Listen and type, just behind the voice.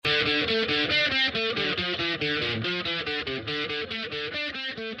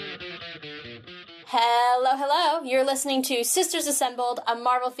Hello. You're listening to Sisters Assembled, a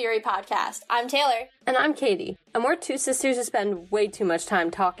Marvel Theory podcast. I'm Taylor. And I'm Katie. And we're two sisters who spend way too much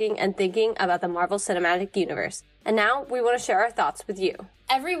time talking and thinking about the Marvel Cinematic Universe. And now we want to share our thoughts with you.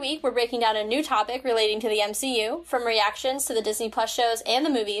 Every week, we're breaking down a new topic relating to the MCU, from reactions to the Disney Plus shows and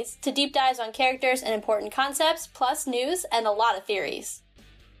the movies, to deep dives on characters and important concepts, plus news and a lot of theories.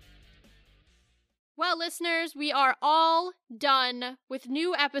 Well, listeners, we are all done with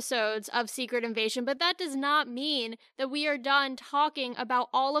new episodes of Secret Invasion, but that does not mean that we are done talking about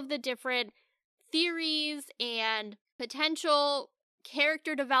all of the different theories and potential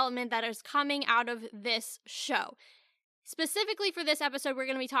character development that is coming out of this show. Specifically for this episode, we're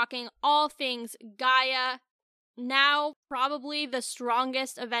going to be talking all things Gaia, now probably the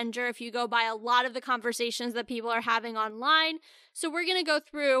strongest Avenger if you go by a lot of the conversations that people are having online. So we're going to go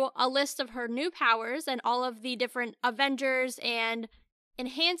through a list of her new powers and all of the different Avengers and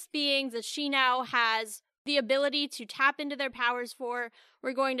enhanced beings that she now has the ability to tap into their powers for.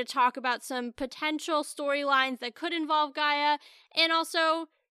 We're going to talk about some potential storylines that could involve Gaia, and also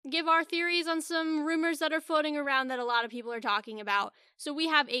give our theories on some rumors that are floating around that a lot of people are talking about. So we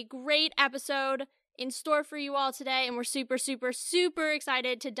have a great episode in store for you all today, and we're super, super, super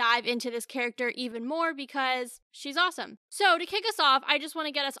excited to dive into this character even more because she's awesome. So to kick us off, I just want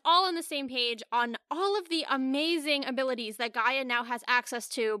to get us all on the same page on all of the amazing abilities that Gaia now has access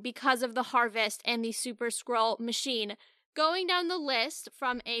to because of the Harvest and the Super-Skrull machine. Going down the list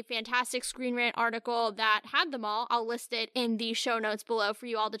from a fantastic Screen Rant article that had them all, I'll list it in the show notes below for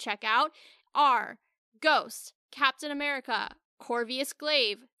you all to check out, are Ghost, Captain America, Corvus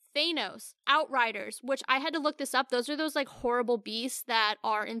Glaive, Thanos, Outriders, which I had to look this up. Those are those like horrible beasts that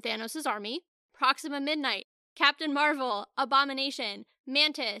are in Thanos' army. Proxima Midnight, Captain Marvel, Abomination,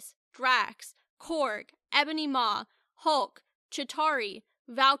 Mantis, Drax, Korg, Ebony Maw, Hulk, Chitauri,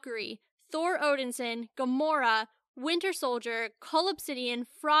 Valkyrie, Thor Odinson, Gamora, Winter Soldier, Cull Obsidian,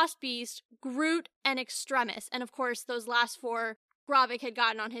 Frost Beast, Groot, and Extremis. And of course, those last four Gravik had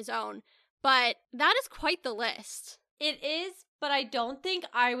gotten on his own. But that is quite the list. It is, but I don't think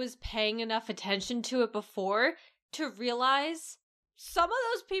I was paying enough attention to it before to realize some of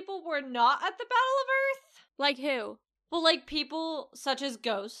those people were not at the Battle of Earth. Like who? Well, like people such as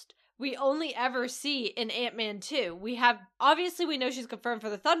Ghost, we only ever see in Ant-Man 2. Obviously we know she's confirmed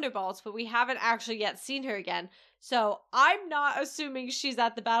for the Thunderbolts, but we haven't actually yet seen her again. So I'm not assuming she's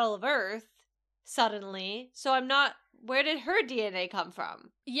at the Battle of Earth suddenly. So where did her DNA come from?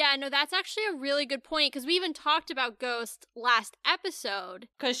 Yeah, no, that's actually a really good point, because we even talked about Ghost last episode.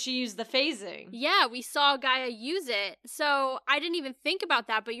 Because she used the phasing. Yeah, we saw Gaia use it. So I didn't even think about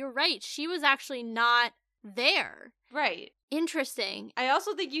that, but you're right. She was actually not there. Right. Interesting. I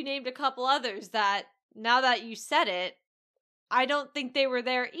also think you named a couple others that, now that you said it, I don't think they were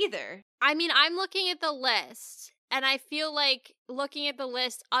there either. I mean, I'm looking at the list, and I feel like looking at the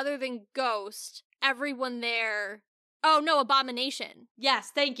list, other than Ghost, everyone there... Oh, no, Abomination. Yes,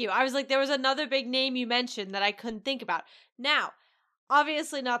 thank you. I was like, there was another big name you mentioned that I couldn't think about. Now,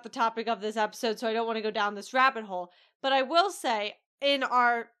 obviously not the topic of this episode, so I don't want to go down this rabbit hole, but I will say, in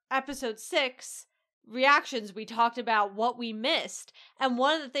our episode 6 reactions, we talked about what we missed, and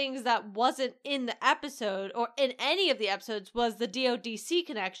one of the things that wasn't in the episode, or in any of the episodes, was the DODC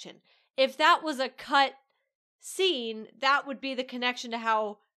connection. If that was a cut scene, that would be the connection to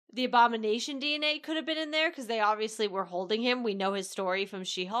how the Abomination DNA could have been in there, because they obviously were holding him. We know his story from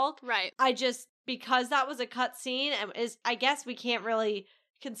She-Hulk. Right. Because that was a cut scene, and I guess we can't really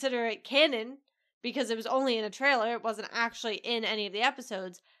consider it canon, because it was only in a trailer. It wasn't actually in any of the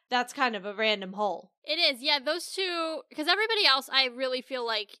episodes. That's kind of a random hole. It is, yeah, those two, because everybody else I really feel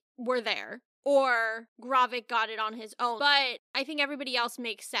like were there, or Gravik got it on his own, but I think everybody else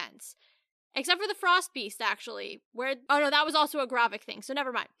makes sense. Except for the Frost Beast, actually, that was also a Gravik thing, so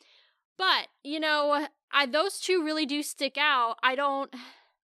never mind. But, those two really do stick out. I don't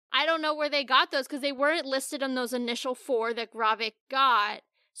know where they got those, because they weren't listed on those initial 4 that Gravik got.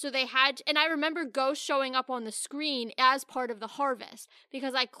 So they had, and I remember Ghost showing up on the screen as part of the Harvest,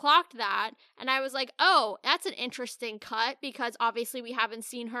 because I clocked that, and I was like, oh, that's an interesting cut, because obviously we haven't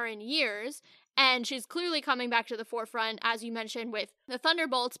seen her in years, and she's clearly coming back to the forefront, as you mentioned, with the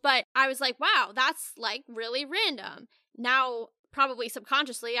Thunderbolts, but I was like, wow, that's, like, really random. Now, probably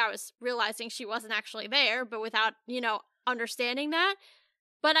subconsciously, I was realizing she wasn't actually there, but without, understanding that.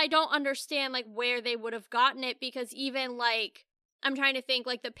 But I don't understand, like, where they would have gotten it, because even, like, I'm trying to think,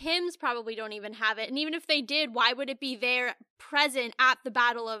 like, the Pims probably don't even have it. And even if they did, why would it be there present at the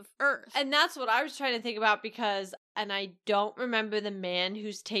Battle of Earth? And that's what I was trying to think about, because, and I don't remember the man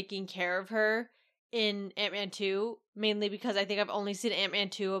who's taking care of her in Ant-Man 2, mainly because I think I've only seen Ant-Man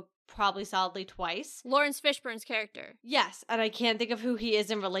 2 probably solidly twice. Lawrence Fishburne's character. Yes, and I can't think of who he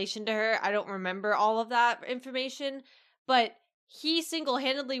is in relation to her. I don't remember all of that information, but he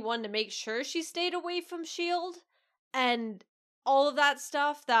single-handedly wanted to make sure she stayed away from S.H.I.E.L.D. and all of that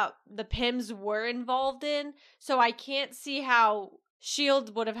stuff that the Pyms were involved in, so I can't see how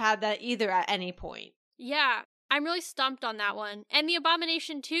S.H.I.E.L.D. would have had that either at any point. Yeah, I'm really stumped on that one. And the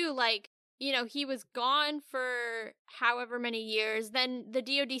Abomination, too, like, you know, he was gone for however many years. Then the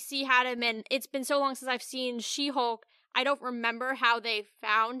DODC had him, and it's been so long since I've seen She-Hulk, I don't remember how they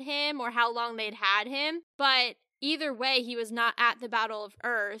found him or how long they'd had him. But either way, he was not at the Battle of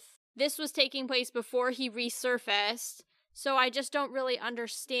Earth. This was taking place before he resurfaced, so I just don't really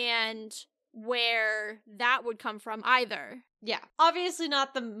understand where that would come from either. Yeah, obviously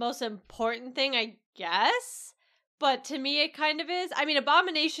not the most important thing, I guess. But to me, it kind of is. I mean,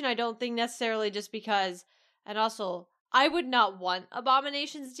 Abomination, I don't think necessarily just because, and also, I would not want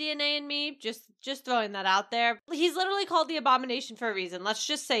Abomination's DNA in me. Just throwing that out there. He's literally called the Abomination for a reason. Let's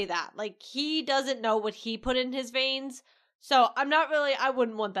just say that. Like, he doesn't know what he put in his veins. So, I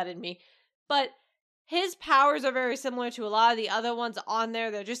wouldn't want that in me. But his powers are very similar to a lot of the other ones on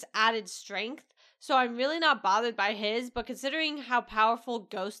there. They're just added strength. So I'm really not bothered by his, but considering how powerful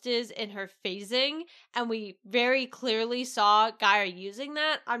Ghost is in her phasing, and we very clearly saw Gaia using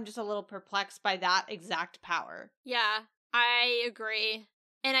that, I'm just a little perplexed by that exact power. Yeah, I agree.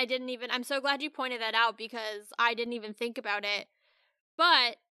 And I'm so glad you pointed that out because I didn't even think about it.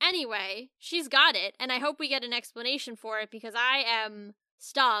 But anyway, she's got it, and I hope we get an explanation for it because I am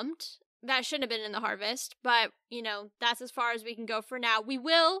stumped. That shouldn't have been in the harvest, but, you know, that's as far as we can go for now. We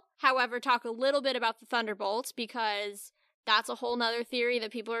will, however, talk a little bit about the Thunderbolts because that's a whole nother theory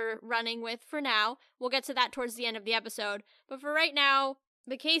that people are running with for now. We'll get to that towards the end of the episode. But for right now,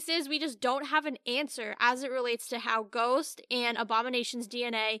 the case is we just don't have an answer as it relates to how Ghost and Abomination's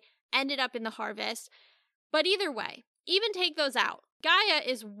DNA ended up in the harvest. But either way, even take those out. Gaia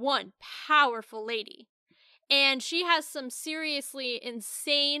is one powerful lady, and she has some seriously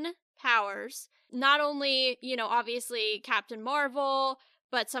insane powers. Not only, you know, obviously Captain Marvel,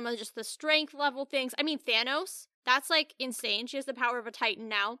 but some of just the strength level things. I mean, Thanos, that's like insane. She has the power of a Titan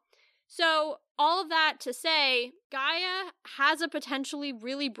now. So all of that to say, Gaia has a potentially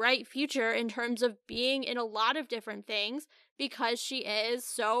really bright future in terms of being in a lot of different things because she is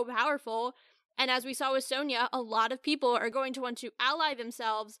so powerful. And as we saw with Sonya, a lot of people are going to want to ally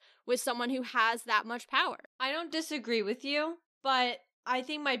themselves with someone who has that much power. I don't disagree with you, but I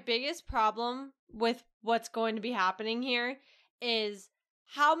think my biggest problem with what's going to be happening here is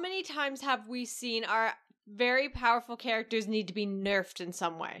how many times have we seen our very powerful characters need to be nerfed in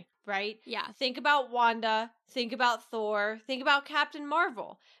some way, right? Yeah. Think about Wanda, think about Thor, think about Captain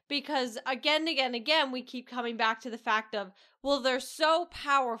Marvel, because again, we keep coming back to the fact of, well, they're so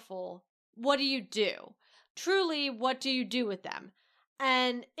powerful, what do you do? Truly, what do you do with them?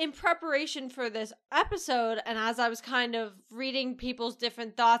 And in preparation for this episode, and as I was kind of reading people's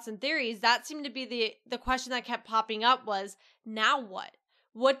different thoughts and theories, that seemed to be the question that kept popping up was, now what?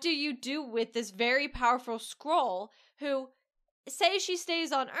 What do you do with this very powerful Skrull who, say she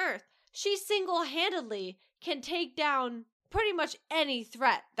stays on Earth, she single-handedly can take down pretty much any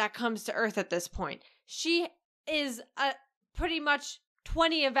threat that comes to Earth at this point. She is pretty much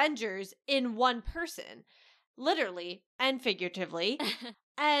 20 Avengers in one person. Literally and figuratively.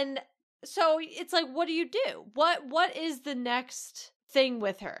 And so it's like, what do you do? What is the next thing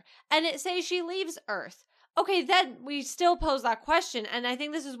with her? And it says she leaves Earth. Okay, then we still pose that question, and I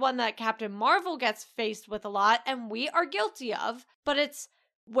think this is one that Captain Marvel gets faced with a lot, and we are guilty of, but it's,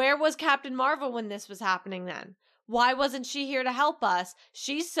 where was Captain Marvel when this was happening then? Why wasn't she here to help us?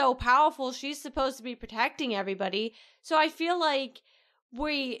 She's so powerful, she's supposed to be protecting everybody. So I feel like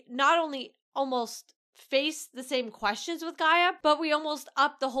we not only almost face the same questions with Gaia, but we almost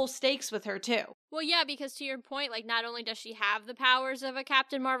up the whole stakes with her too. Well, yeah, because to your point, like, not only does she have the powers of a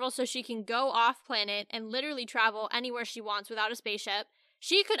Captain Marvel, so she can go off planet and literally travel anywhere she wants without a spaceship,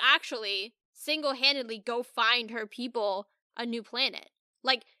 she could actually single-handedly go find her people a new planet.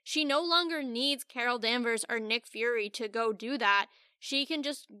 Like, she no longer needs Carol Danvers or Nick Fury to go do that. She can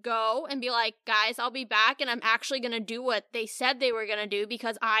just go and be like, guys, I'll be back and I'm actually going to do what they said they were going to do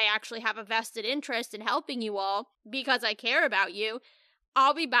because I actually have a vested interest in helping you all because I care about you.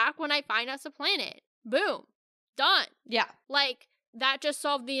 I'll be back when I find us a planet. Boom. Done. Yeah. Like, that just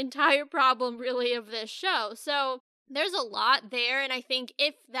solved the entire problem, really, of this show. So there's a lot there, and I think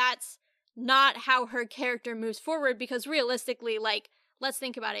if that's not how her character moves forward, because realistically, like, let's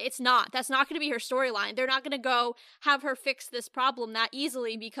think about it. That's not going to be her storyline. They're not going to go have her fix this problem that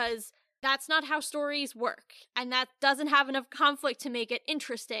easily because That's not how stories work. And that doesn't have enough conflict to make it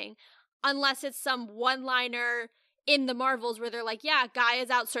interesting unless it's some one-liner in the Marvels where they're like, yeah, Gaia's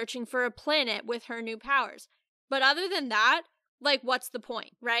out searching for a planet with her new powers. But other than that, like, what's the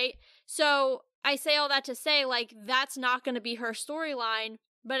point, right? So I say all that to say, like, that's not going to be her storyline,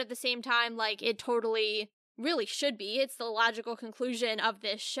 but at the same time, like, it totally really should be. It's the logical conclusion of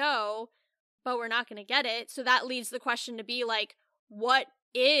this show, but we're not going to get it. So that leads the question to be, like, what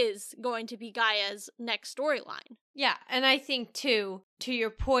is going to be Gaia's next storyline? Yeah, and I think, too, to your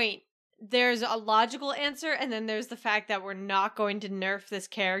point, there's a logical answer, and then there's the fact that we're not going to nerf this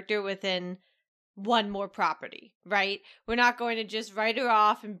character within one more property, right? We're not going to just write her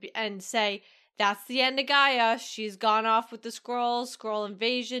off and say, that's the end of Gaia. She's gone off with the Skrull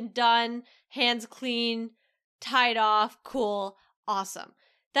invasion, done, hands clean, tied off, cool, awesome.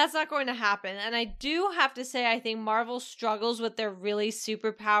 That's not going to happen. And I do have to say, I think Marvel struggles with their really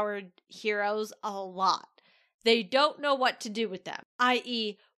superpowered heroes a lot. They don't know what to do with them,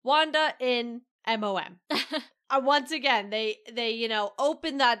 i.e., Wanda in MOM. Once again, they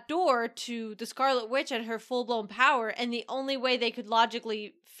open that door to the Scarlet Witch and her full-blown power, and the only way they could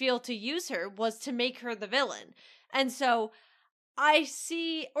logically feel to use her was to make her the villain. And so I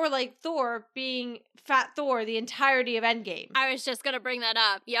see, or like Thor being Fat Thor the entirety of Endgame. I was just gonna bring that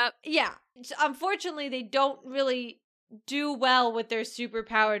up. Yep. Yeah. Unfortunately, they don't really do well with their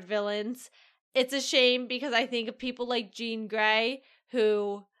superpowered villains. It's a shame because I think of people like Jean Grey,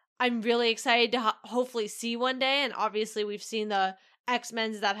 who I'm really excited to hopefully see one day. And obviously we've seen the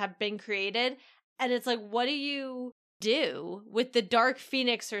X-Men's that have been created. And it's like, what do you do with the Dark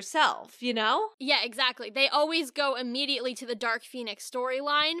Phoenix herself, you know? Yeah, exactly. They always go immediately to the Dark Phoenix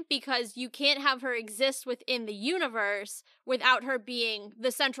storyline because you can't have her exist within the universe without her being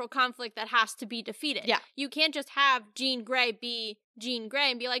the central conflict that has to be defeated. Yeah. You can't just have Jean Grey be Jean Grey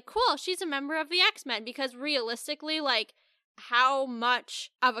and be like, cool, she's a member of the X-Men, because realistically, like, how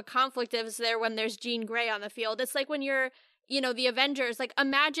much of a conflict is there when there's Jean Grey on the field? It's like when you're, the Avengers, like,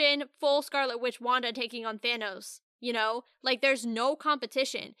 imagine full Scarlet Witch Wanda taking on Thanos, Like, there's no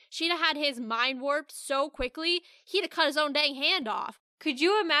competition. She'd have had his mind warped so quickly, he'd have cut his own dang hand off. Could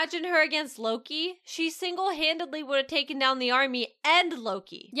you imagine her against Loki? She single-handedly would have taken down the army and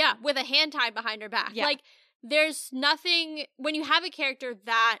Loki. Yeah, with a hand tied behind her back. Yeah. Like, there's nothing, when you have a character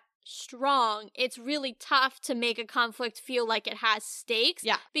that strong, it's really tough to make a conflict feel like it has stakes.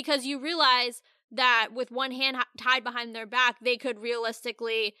 Yeah. Because you realize that with one hand tied behind their back, they could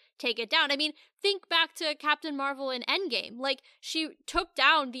realistically take it down. I mean, think back to Captain Marvel in Endgame. Like, she took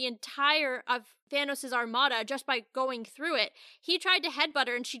down the entire of Thanos' armada just by going through it. He tried to headbutt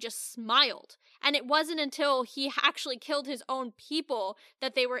her and she just smiled. And it wasn't until he actually killed his own people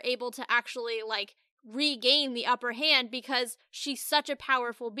that they were able to actually, like, regain the upper hand, because she's such a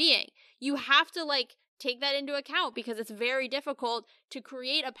powerful being. You have to, like, take that into account because it's very difficult to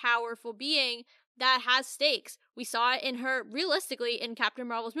create a powerful being that has stakes. We saw it in her, realistically, in Captain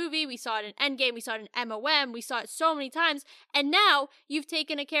Marvel's movie. We saw it in Endgame. We saw it in MOM. We saw it so many times. And now you've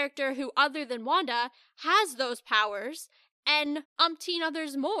taken a character who, other than Wanda, has those powers and umpteen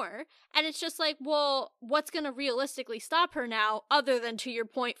others more. And it's just like, well, what's going to realistically stop her now, other than, to your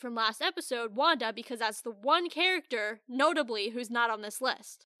point from last episode, Wanda, because that's the one character, notably, who's not on this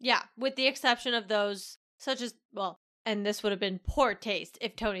list. Yeah, with the exception of those, such as, well, and this would have been poor taste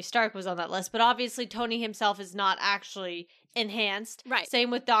if Tony Stark was on that list, but obviously Tony himself is not actually enhanced. Right. Same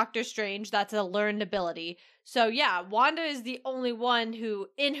with Doctor Strange, that's a learned ability. So yeah, Wanda is the only one who,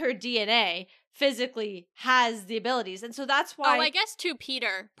 in her DNA, physically has the abilities. And so that's why... Oh, I guess too,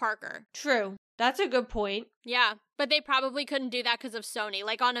 Peter Parker. True. That's a good point. Yeah, but they probably couldn't do that because of Sony,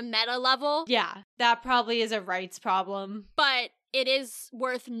 like on a meta level. Yeah, that probably is a rights problem. But it is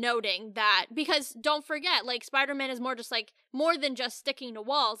worth noting that, because don't forget, like, Spider-Man is more than just sticking to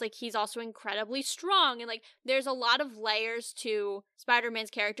walls. Like, he's also incredibly strong, and like, there's a lot of layers to Spider-Man's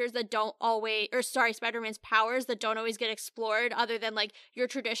characters that Spider-Man's powers that don't always get explored, other than like your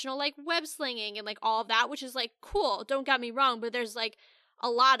traditional like web slinging and like all of that, which is like cool, don't get me wrong, but there's like a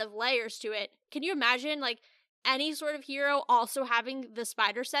lot of layers to it. Can you imagine like any sort of hero also having the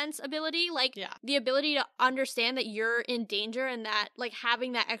spider sense ability, like the ability to understand that you're in danger, and that like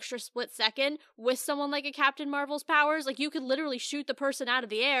having that extra split second with someone like a Captain Marvel's powers, like you could literally shoot the person out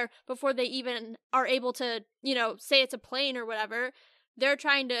of the air before they even are able to, say it's a plane or whatever. They're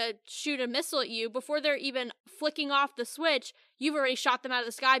trying to shoot a missile at you. Before they're even flicking off the switch, you've already shot them out of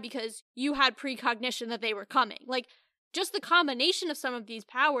the sky because you had precognition that they were coming. Like, just the combination of some of these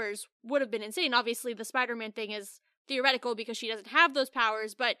powers would have been insane. Obviously, the Spider-Man thing is theoretical because she doesn't have those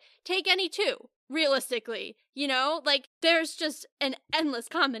powers, but take any two, realistically. You know, like, there's just an endless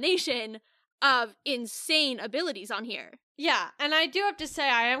combination of insane abilities on here. Yeah, and I do have to say,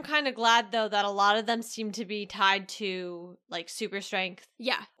 I am kind of glad, though, that a lot of them seem to be tied to, like, super strength.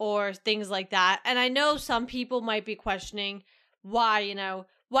 Yeah. Or things like that. And I know some people might be questioning why, you know,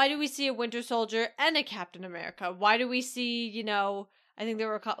 why do we see a Winter Soldier and a Captain America? Why do we see, you know, I think there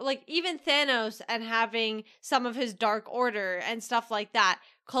were, like, even Thanos and having some of his Dark Order and stuff like that.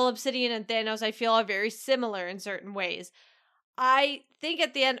 Cull Obsidian and Thanos, I feel, are very similar in certain ways. I think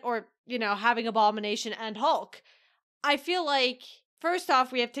at the end, or, you know, having Abomination and Hulk, I feel like, first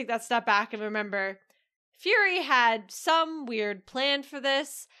off, we have to take that step back and remember Fury had some weird plan for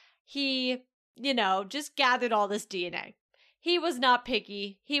this. He, you know, just gathered all this DNA. He was not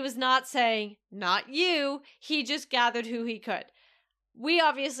picky. He was not saying, not you. He just gathered who he could. We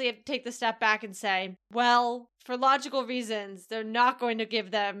obviously have to take the step back and say, well, for logical reasons, they're not going to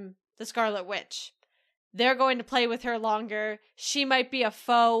give them the Scarlet Witch. They're going to play with her longer. She might be a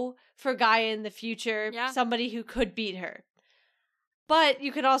foe for Gaia in the future. Yeah. Somebody who could beat her. But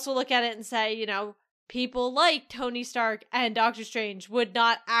you could also look at it and say, you know, people like Tony Stark and Doctor Strange would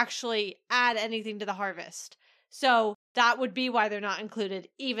not actually add anything to the harvest. So that would be why they're not included,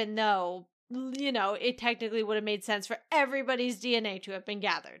 even though, you know, it technically would have made sense for everybody's DNA to have been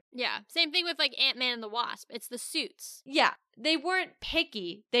gathered. Yeah. Same thing with, like, Ant-Man and the Wasp. It's the suits. Yeah. They weren't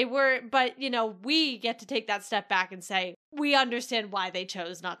picky. They were, but, you know, we get to take that step back and say, we understand why they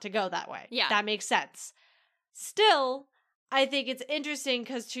chose not to go that way. Yeah. That makes sense. Still, I think it's interesting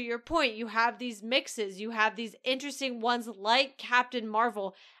because, to your point, you have these mixes. You have these interesting ones like Captain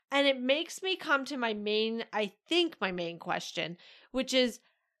Marvel. And it makes me come to my main question, which is,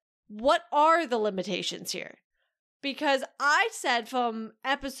 what are the limitations here? Because I said from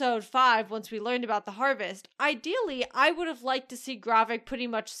episode 5, once we learned about the harvest, ideally, I would have liked to see Gravik pretty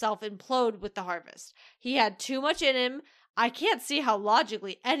much self-implode with the harvest. He had too much in him. I can't see how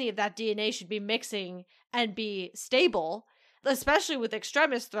logically any of that DNA should be mixing and be stable, especially with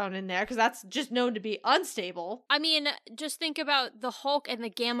Extremis thrown in there, because that's just known to be unstable. I mean, just think about the Hulk and the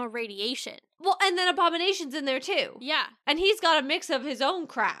gamma radiation. Well, and then Abomination's in there too. Yeah. And he's got a mix of his own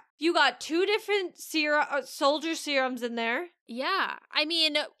crap. You got 2 different soldier serums in there. Yeah. I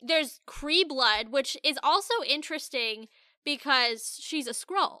mean, there's Kree blood, which is also interesting because she's a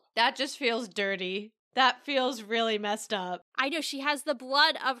Skrull. That just feels dirty. That feels really messed up. I know, she has the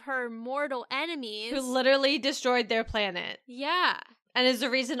blood of her mortal enemies. Who literally destroyed their planet. Yeah. And is the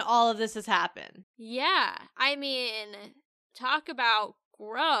reason all of this has happened. Yeah. I mean, talk about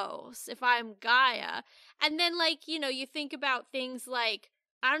gross if I'm Gaia. And then, like, you know, you think about things like,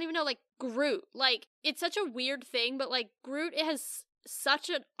 I don't even know, like Groot. Like, it's such a weird thing, but, like, Groot has such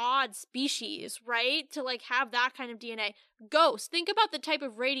an odd species, right? To, like, have that kind of DNA. Ghost, think about the type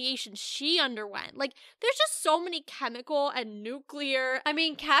of radiation she underwent. Like, there's just so many chemical and nuclear. I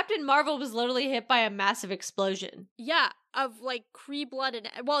mean, Captain Marvel was literally hit by a massive explosion. Yeah, of, like, Kree blood and,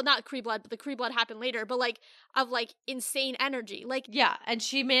 well, not Kree blood, but the Kree blood happened later, but, like, of, like, insane energy. Like, yeah, and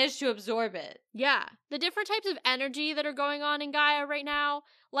she managed to absorb it. Yeah. The different types of energy that are going on in Gaia right now,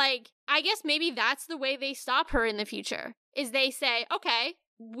 like, I guess maybe that's the way they stop her in the future, is they say, okay,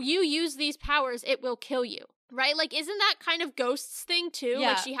 you use these powers, it will kill you. Right? Like, isn't that kind of Ghost's thing, too? Yeah.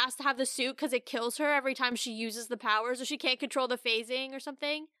 Like, she has to have the suit because it kills her every time she uses the powers, or she can't control the phasing or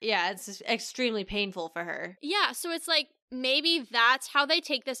something. Yeah, it's extremely painful for her. Yeah, so it's like, maybe that's how they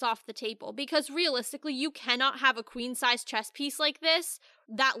take this off the table, because realistically, you cannot have a queen-size chess piece like this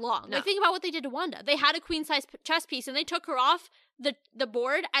that long. No. Like, think about what they did to Wanda. They had a queen-size chess piece, and they took her off the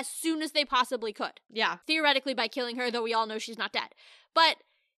board as soon as they possibly could. Yeah. Theoretically by killing her, though we all know she's not dead. But,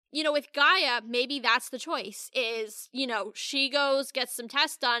 you know, with Gaia, maybe that's the choice, is, you know, she goes, gets some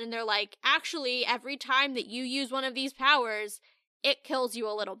tests done, and they're like, actually, every time that you use one of these powers, it kills you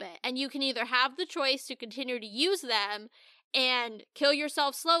a little bit. And you can either have the choice to continue to use them and kill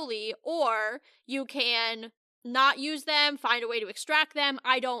yourself slowly, or you can not use them, find a way to extract them.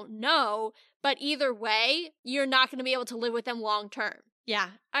 I don't know. But either way, you're not going to be able to live with them long term. Yeah,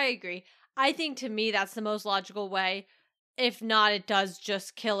 I agree. I think to me that's the most logical way. If not, it does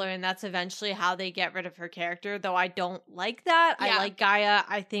just kill her, and that's eventually how they get rid of her character, though I don't like that. Yeah. I like Gaia.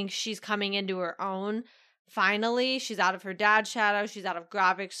 I think she's coming into her own. Finally, she's out of her dad's shadow. She's out of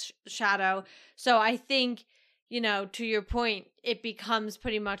Gravik's shadow. So I think, you know, to your point, it becomes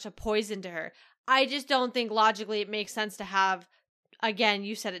pretty much a poison to her. I just don't think logically it makes sense to have, again,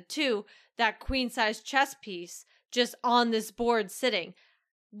 you said it too, that queen-size chess piece just on this board sitting.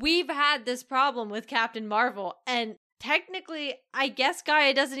 We've had this problem with Captain Marvel, and technically, I guess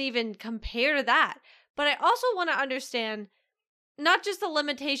Gaia doesn't even compare to that. But I also want to understand not just the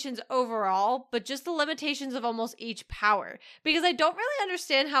limitations overall, but just the limitations of almost each power. Because I don't really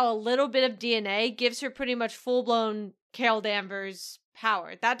understand how a little bit of DNA gives her pretty much full-blown Carol Danvers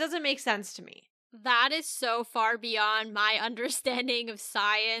power. That doesn't make sense to me. That is so far beyond my understanding of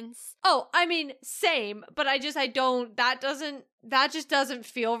science. Oh, I mean, same, but that just doesn't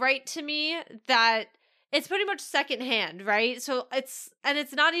feel right to me. That it's pretty much secondhand, right? So it's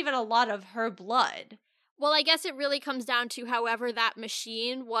not even a lot of her blood. Well, I guess it really comes down to however that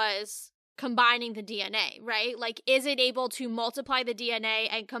machine was combining the DNA, right? Like, is it able to multiply the DNA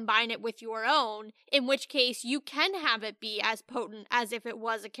and combine it with your own? In which case, you can have it be as potent as if it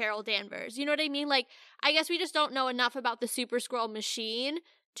was a Carol Danvers. You know what I mean? Like, I guess we just don't know enough about the Super-Skrull machine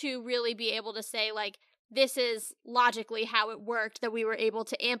to really be able to say, like, this is logically how it worked, that we were able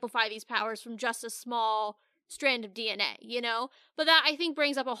to amplify these powers from just a small strand of DNA, you know? But that, I think,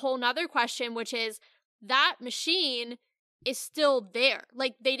 brings up a whole nother question, which is, that machine is still there.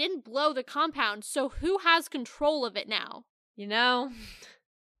 Like, they didn't blow the compound, so who has control of it now? You know,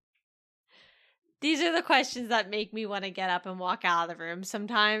 these are the questions that make me want to get up and walk out of the room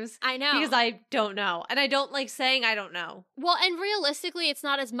sometimes. I know. Because I don't know. And I don't like saying I don't know. Well, and realistically, it's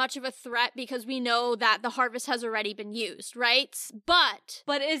not as much of a threat because we know that the harvest has already been used, right? But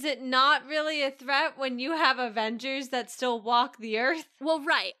is it not really a threat when you have Avengers that still walk the earth? Well,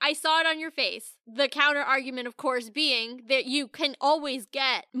 right. I saw it on your face. The counter argument, of course, being that you can always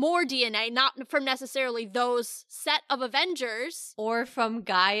get more DNA, not from necessarily those set of Avengers. Or from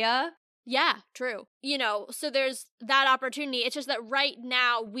Gaia. Yeah, true. You know, so there's that opportunity. It's just that right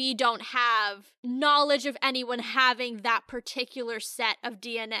now we don't have knowledge of anyone having that particular set of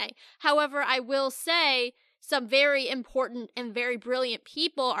DNA. However, I will say some very important and very brilliant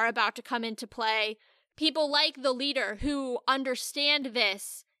people are about to come into play. People like the leader who understand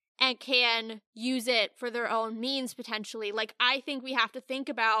this and can use it for their own means potentially. Like, I think we have to think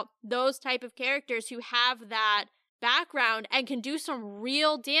about those type of characters who have that background and can do some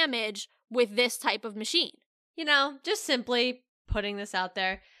real damage with this type of machine. You know, just simply putting this out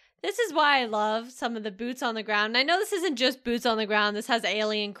there. This is why I love some of the boots on the ground. And I know this isn't just boots on the ground. This has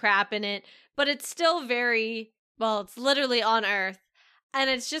alien crap in it, but it's still it's literally on Earth. And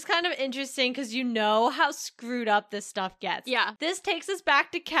it's just kind of interesting because you know how screwed up this stuff gets. Yeah. This takes us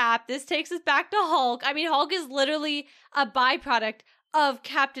back to Cap. This takes us back to Hulk. I mean, Hulk is literally a byproduct of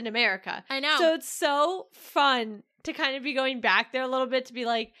Captain America. I know. So it's so fun to kind of be going back there a little bit to be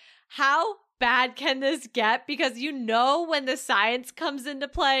like, how bad can this get? Because you know when the science comes into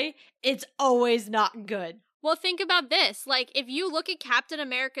play, it's always not good. Well, think about this. Like, if you look at Captain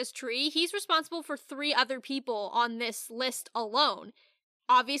America's tree, he's responsible for 3 other people on this list alone.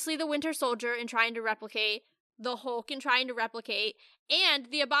 Obviously, the Winter Soldier in trying to replicate, the Hulk in trying to replicate, and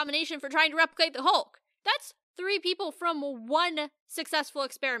the Abomination for trying to replicate the Hulk. That's 3 people from one successful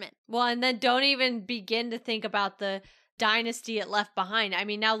experiment. Well, and then don't even begin to think about the dynasty it left behind. I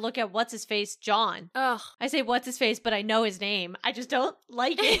mean, now look at what's-his-face, John. Ugh. I say what's-his-face, but I know his name. I just don't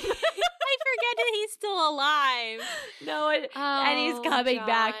like it. I forget that he's still alive. No, and he's coming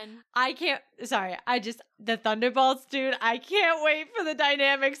back. The Thunderbolts, dude, I can't wait for the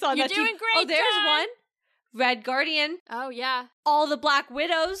dynamics on You're that team. doing great, Oh, there's John. one. Red Guardian. Oh, yeah. All the Black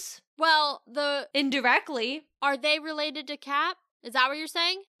Widows. Well, Indirectly. are they related to Cap? Is that what you're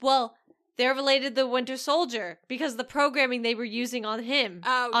saying? Well, they're related to Winter Soldier because the programming they were using on him.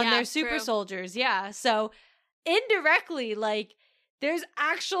 On their super true. soldiers. Yeah. So indirectly, like, there's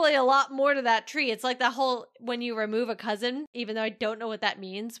actually a lot more to that tree. It's like that whole, when you remove a cousin, even though I don't know what that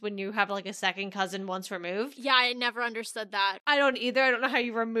means when you have like a second cousin once removed. Yeah, I never understood that. I don't either. I don't know how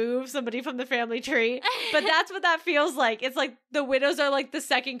you remove somebody from the family tree, but that's what that feels like. It's like the widows are like the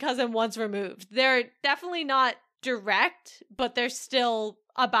second cousin once removed. They're definitely not direct, but they're still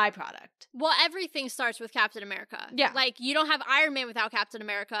a byproduct. Well, everything starts with Captain America. Yeah. Like, you don't have Iron Man without Captain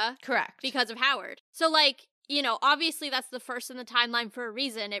America. Correct. Because of Howard. So, like, you know, obviously that's the first in the timeline for a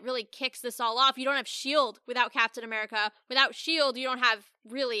reason. It really kicks this all off. You don't have S.H.I.E.L.D. without Captain America. Without S.H.I.E.L.D., you don't have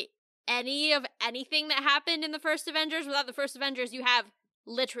really any of anything that happened in the first Avengers. Without the first Avengers, you have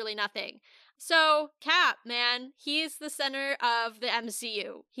literally nothing. So, Cap, man, he's the center of the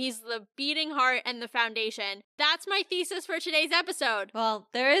MCU. He's the beating heart and the foundation. That's my thesis for today's episode. Well,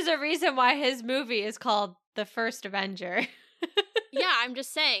 there is a reason why his movie is called The First Avenger. Yeah, I'm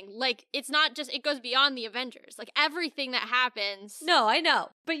just saying, like, it's not just, it goes beyond the Avengers. Like, everything that happens. No, I know.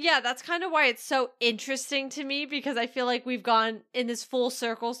 But yeah, that's kind of why it's so interesting to me, because I feel like we've gone in this full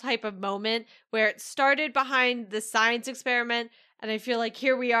circle type of moment where it started behind the science experiment, and I feel like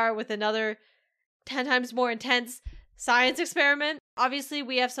here we are with another 10 times more intense science experiment. Obviously,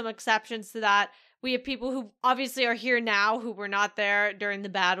 we have some exceptions to that We have people who obviously are here now who were not there during the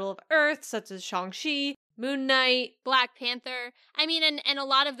Battle of Earth, such as Shang-Chi, Moon Knight, Black Panther. I mean, and a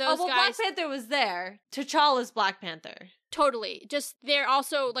lot of those guys. Black Panther was there. T'Challa's Black Panther. Totally. Just they're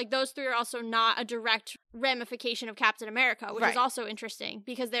also, like, those three are also not a direct ramification of Captain America, which is also interesting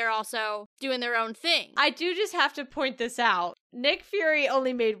because they're also doing their own thing. I do just have to point this out. Nick Fury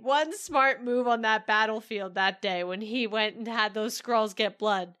only made one smart move on that battlefield that day when he went and had those Skrulls get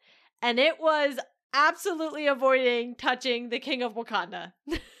blood. And it was absolutely avoiding touching the King of Wakanda.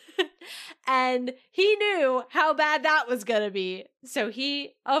 And he knew how bad that was going to be, so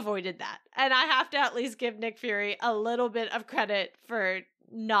he avoided that. And I have to at least give Nick Fury a little bit of credit for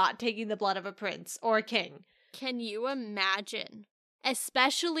not taking the blood of a prince or a king. Can you imagine?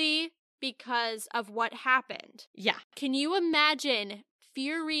 Especially because of what happened. Yeah. Can you imagine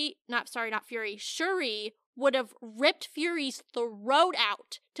Shuri would have ripped Fury's throat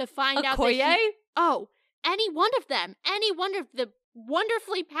out to find out that any one of them, any one of the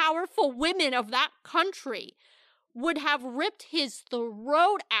wonderfully powerful women of that country would have ripped his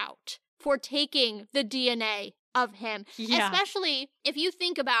throat out for taking the DNA of him. Yeah. Especially if you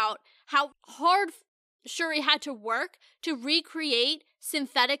think about how hard Shuri had to work to recreate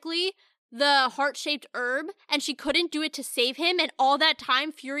synthetically the heart-shaped herb, and she couldn't do it to save him, and all that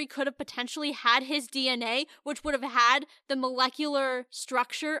time Fury could have potentially had his DNA, which would have had the molecular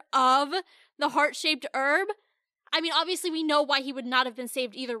structure of the heart-shaped herb. I mean, obviously we know why he would not have been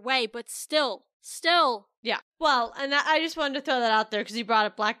saved either way, but still. Yeah. Well, and I just wanted to throw that out there because you brought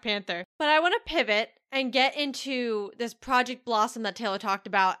up Black Panther. But I want to pivot and get into this Project Blossom that Taylor talked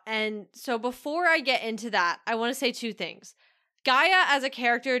about. And so before I get into that, I want to say two things. Gaia as a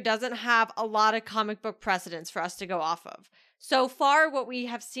character doesn't have a lot of comic book precedents for us to go off of. So far, what we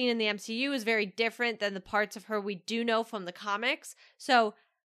have seen in the MCU is very different than the parts of her we do know from the comics. So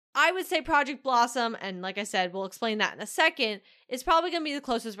I would say Project Blossom, and like I said, we'll explain that in a second, is probably going to be the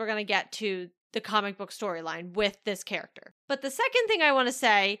closest we're going to get to the comic book storyline with this character. But the second thing I want to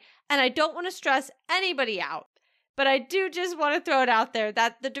say, and I don't want to stress anybody out, but I do just want to throw it out there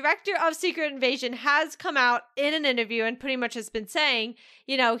that the director of Secret Invasion has come out in an interview and pretty much has been saying,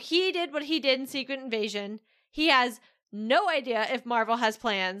 you know, he did what he did in Secret Invasion. He has no idea if Marvel has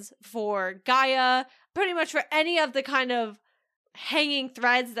plans for Gaia, pretty much for any of the kind of hanging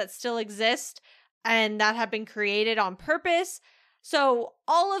threads that still exist and that have been created on purpose. So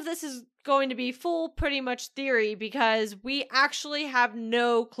all of this is going to be full pretty much theory because we actually have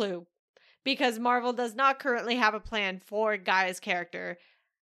no clue, because Marvel does not currently have a plan for Gaia's character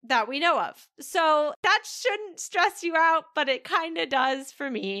that we know of. So that shouldn't stress you out, but it kind of does for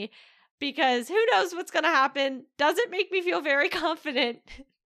me, because who knows what's going to happen. Doesn't make me feel very confident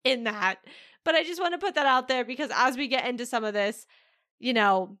in that. But I just want to put that out there because as we get into some of this, you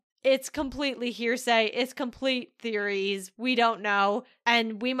know, it's completely hearsay. It's complete theories. We don't know.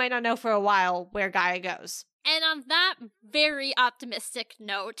 And we might not know for a while where Gaia goes. And on that very optimistic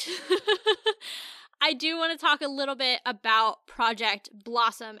note, I do want to talk a little bit about Project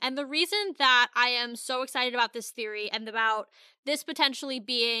Blossom. And the reason that I am so excited about this theory and about this potentially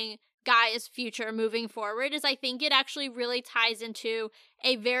being Gaia's future moving forward is I think it actually really ties into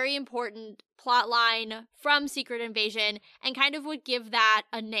a very important plot line from Secret Invasion and kind of would give that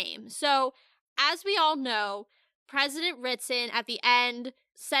a name. So, as we all know, President Ritson at the end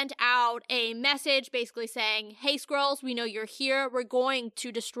sent out a message basically saying, "Hey Skrulls, we know you're here. We're going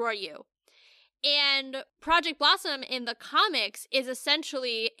to destroy you." And Project Blossom in the comics is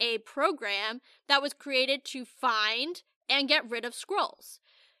essentially a program that was created to find and get rid of Skrulls.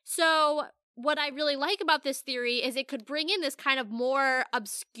 So what I really like about this theory is it could bring in this kind of more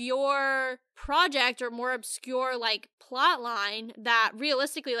obscure project or more obscure like plot line that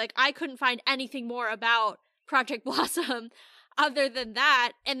realistically, like, I couldn't find anything more about Project Blossom other than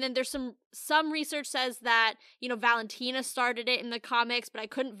that. And then there's some research says that, you know, Valentina started it in the comics, but I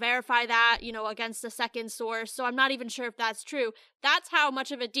couldn't verify that, you know, against a second source. So I'm not even sure if that's true. That's how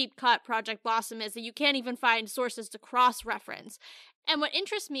much of a deep cut Project Blossom is, that you can't even find sources to cross-reference. And what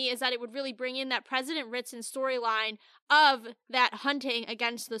interests me is that it would really bring in that President Ritson storyline of that hunting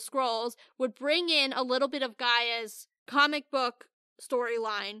against the Skrulls, would bring in a little bit of Gaia's comic book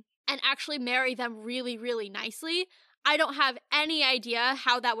storyline and actually marry them really, really nicely. I don't have any idea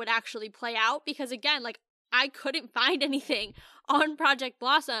how that would actually play out because, again, like, I couldn't find anything on Project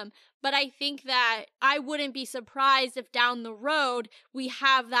Blossom, but I think that I wouldn't be surprised if down the road we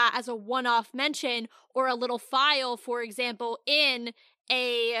have that as a one-off mention or a little file, for example, in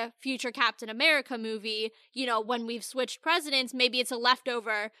a future Captain America movie, you know, when we've switched presidents, maybe it's a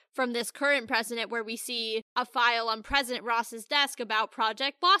leftover from this current president where we see a file on President Ross's desk about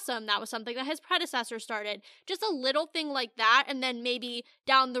Project Blossom. That was something that his predecessor started. Just a little thing like that. And then maybe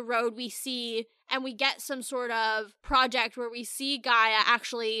down the road we see and we get some sort of project where we see Gaia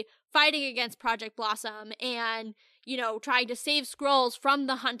actually fighting against Project Blossom and, you know, trying to save Skrulls from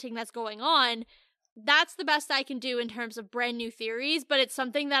the hunting that's going on. That's the best I can do in terms of brand new theories, but it's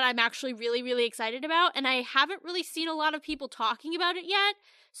something that I'm actually really, really excited about, and I haven't really seen a lot of people talking about it yet,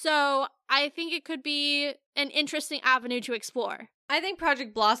 so I think it could be an interesting avenue to explore. I think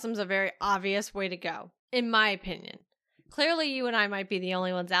Project Blossom's a very obvious way to go, in my opinion. Clearly, you and I might be the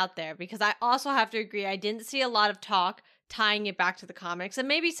only ones out there, because I also have to agree, I didn't see a lot of talk tying it back to the comics, and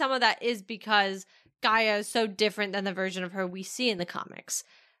maybe some of that is because Gaia is so different than the version of her we see in the comics.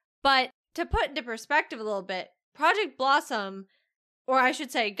 But to put into perspective a little bit, Project Blossom, or I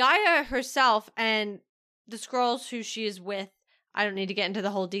should say Gaia herself and the Skrulls who she is with, I don't need to get into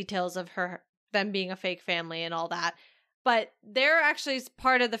the whole details of them being a fake family and all that, but they're actually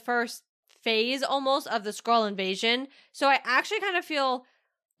part of the first phase almost of the Skrull invasion. So I actually kind of feel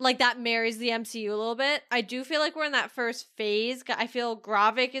like that marries the MCU a little bit. I do feel like we're in that first phase. I feel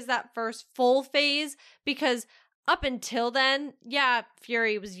Gravik is that first full phase because up until then, yeah,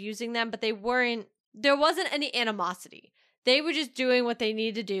 Fury was using them, but there wasn't any animosity. They were just doing what they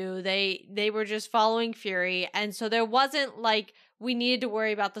needed to do. They were just following Fury. And so there wasn't like we needed to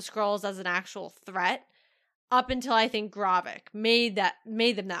worry about the Skrulls as an actual threat up until I think Gravik made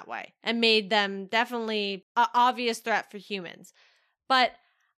them that way and made them definitely an obvious threat for humans. But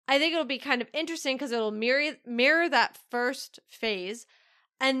I think it'll be kind of interesting because it'll mirror that first phase.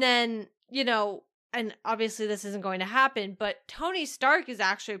 And then, you know, and obviously this isn't going to happen, but Tony Stark is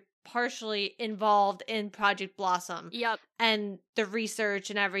actually partially involved in Project Blossom. Yep. And the research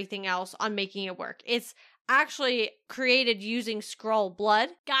and everything else on making it work. It's actually created using Skrull blood.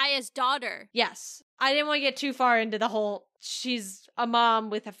 Gaia's daughter. Yes. I didn't want to get too far into the whole, she's a mom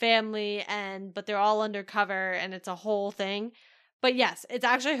with a family but they're all undercover and it's a whole thing. But yes, it's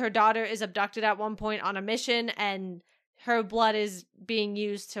actually her daughter is abducted at one point on a mission and her blood is being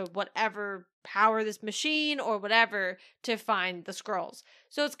used to whatever power this machine or whatever to find the Skrulls.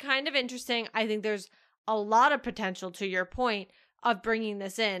 So it's kind of interesting. I think there's a lot of potential to your point of bringing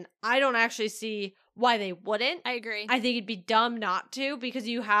this in. I don't actually see why they wouldn't. I agree. I think it'd be dumb not to because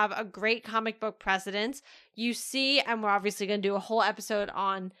you have a great comic book precedence. You see, and we're obviously going to do a whole episode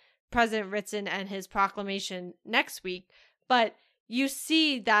on President Ritson and his proclamation next week, but you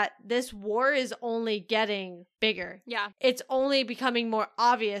see that this war is only getting bigger. Yeah. It's only becoming more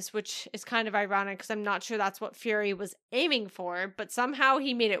obvious, which is kind of ironic because I'm not sure that's what Fury was aiming for, but somehow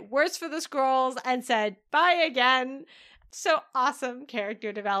he made it worse for the Skrulls and said, bye again. So awesome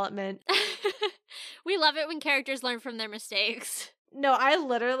character development. We love it when characters learn from their mistakes. No, I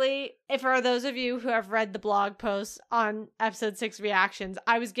literally, for those of you who have read the blog posts on episode 6 reactions,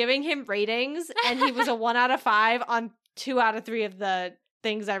 I was giving him ratings and he was a 1 out of 5 on 2 out of 3 of the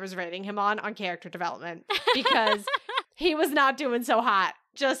things I was rating him on character development because he was not doing so hot.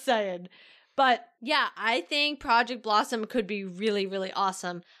 Just saying. But yeah, I think Project Blossom could be really, really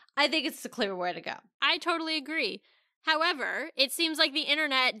awesome. I think it's the clear way to go. I totally agree. However, it seems like the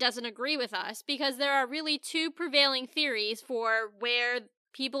internet doesn't agree with us because there are really 2 prevailing theories for where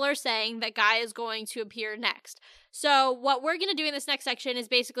people are saying that Gaia is going to appear next. So what we're going to do in this next section is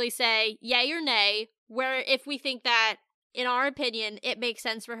basically say yay or nay, where if we think that, in our opinion, it makes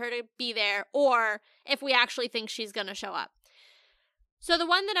sense for her to be there, or if we actually think she's going to show up. So the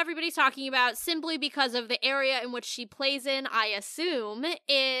one that everybody's talking about, simply because of the area in which she plays in, I assume,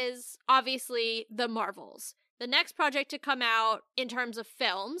 is obviously the Marvels. The next project to come out in terms of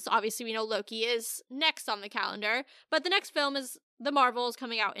films, obviously we know Loki is next on the calendar, but the next film is The Marvels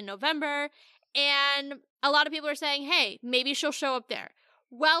coming out in November, and a lot of people are saying, hey, maybe she'll show up there.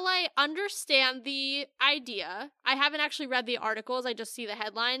 Well, I understand the idea. I haven't actually read the articles, I just see the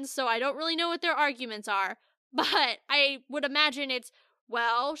headlines, so I don't really know what their arguments are, but I would imagine it's,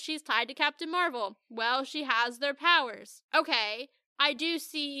 well, she's tied to Captain Marvel. Well, she has their powers. Okay, I do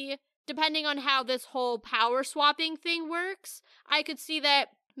see, depending on how this whole power swapping thing works, I could see that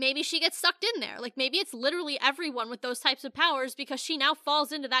maybe she gets sucked in there. Like, maybe it's literally everyone with those types of powers because she now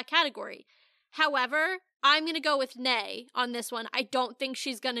falls into that category. However, I'm going to go with nay on this one. I don't think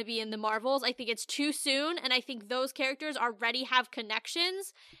she's going to be in the Marvels. I think it's too soon, and I think those characters already have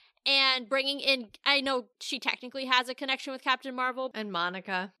connections. And bringing in, I know she technically has a connection with Captain Marvel. And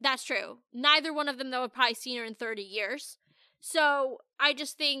Monica. That's true. Neither one of them, though, have probably seen her in 30 years. So I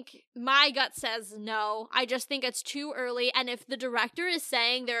just think my gut says no. I just think it's too early. And if the director is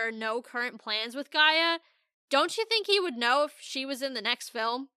saying there are no current plans with Gaia, don't you think he would know if she was in the next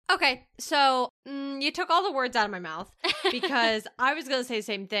film? Okay, so you took all the words out of my mouth because I was going to say the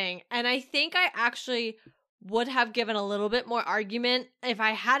same thing. And I think I actually would have given a little bit more argument if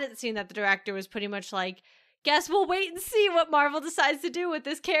I hadn't seen that the director was pretty much like, guess we'll wait and see what Marvel decides to do with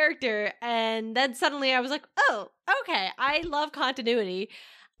this character. And then suddenly I was like, oh, okay, I love continuity.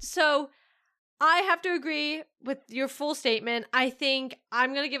 So I have to agree with your full statement. I think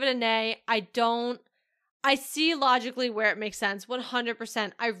I'm going to give it a nay. I see logically where it makes sense.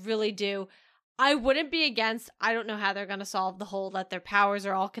 100%. I really do. I wouldn't be against, I don't know how they're going to solve the whole that their powers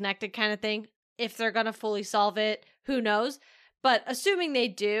are all connected kind of thing. If they're going to fully solve it, who knows? But assuming they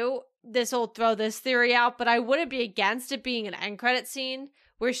do, this will throw this theory out. But I wouldn't be against it being an end credit scene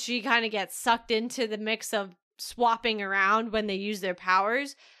where she kind of gets sucked into the mix of swapping around when they use their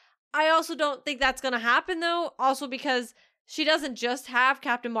powers. I also don't think that's going to happen though. Also because she doesn't just have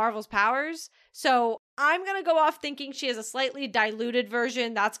Captain Marvel's powers. So I'm going to go off thinking she has a slightly diluted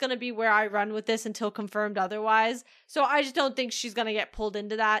version. That's going to be where I run with this until confirmed otherwise. So I just don't think she's going to get pulled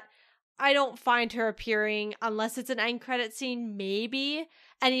into that. I don't find her appearing unless it's an end credit scene, maybe.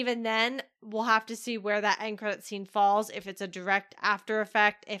 And even then, we'll have to see where that end credit scene falls. If it's a direct after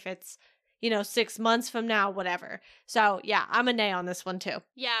effect, if it's, 6 months from now, whatever. So yeah, I'm a nay on this one too.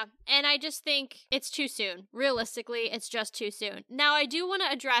 Yeah, and I just think it's too soon. Realistically, it's just too soon. Now, I do want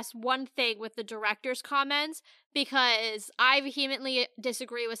to address one thing with the director's comments because I vehemently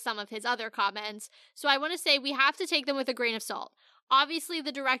disagree with some of his other comments. So I want to say we have to take them with a grain of salt. Obviously,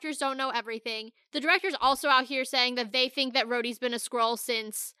 the directors don't know everything. The director's also out here saying that they think that Rhodey's been a Skrull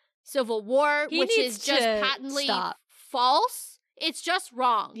since Civil War, which is just patently false. It's just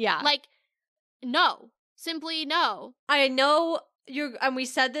wrong. Yeah. No. Simply no. I know and we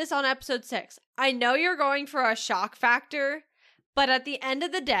said this on episode 6, I know you're going for a shock factor, but at the end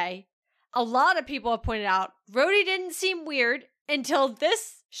of the day, a lot of people have pointed out, Rhodey didn't seem weird until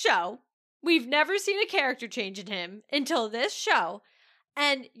this show. We've never seen a character change in him until this show.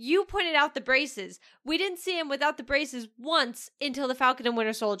 And you pointed out the braces. We didn't see him without the braces once until the Falcon and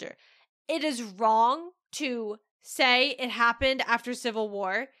Winter Soldier. It is wrong to say it happened after Civil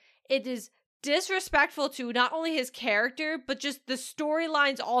War. It is disrespectful to not only his character, but just the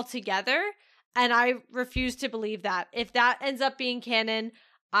storylines altogether. And I refuse to believe that. If that ends up being canon,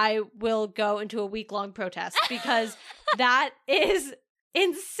 I will go into a week-long protest because that is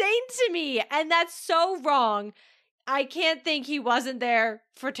insane to me. And that's so wrong. I can't think he wasn't there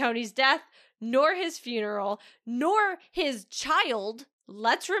for Tony's death, nor his funeral, nor his child.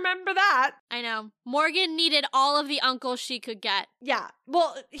 Let's remember that. I know. Morgan needed all of the uncles she could get. Yeah.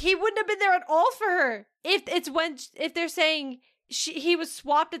 Well, he wouldn't have been there at all for her. If they're saying he was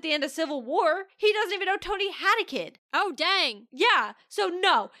swapped at the end of Civil War, he doesn't even know Tony had a kid. Oh, dang. Yeah. So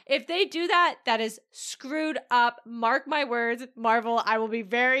no, if they do that, that is screwed up. Mark my words, Marvel, I will be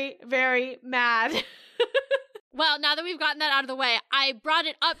very, very mad. Well, now that we've gotten that out of the way, I brought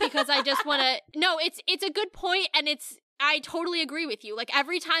it up because I just want to... No, it's a good point, and I totally agree with you.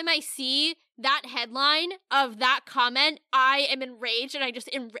 Every time I see that headline of that comment, I am enraged, and I just,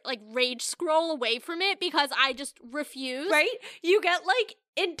 rage scroll away from it because I just refuse. Right? You get,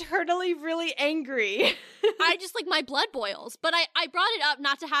 internally really angry. I just, my blood boils. But I brought it up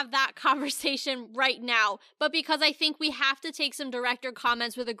not to have that conversation right now, but because I think we have to take some director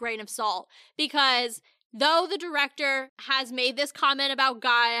comments with a grain of salt. Because though the director has made this comment about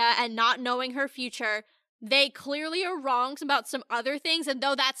Gaia and not knowing her future, they clearly are wrong about some other things, and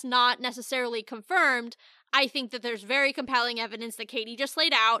though that's not necessarily confirmed, I think that there's very compelling evidence that Katie just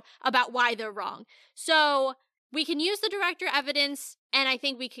laid out about why they're wrong. So we can use the director evidence, and I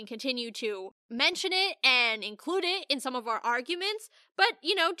think we can continue to mention it and include it in some of our arguments, but,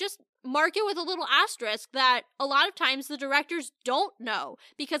 just mark it with a little asterisk that a lot of times the directors don't know,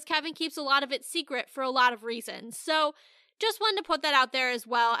 because Kevin keeps a lot of it secret for a lot of reasons. So just wanted to put that out there as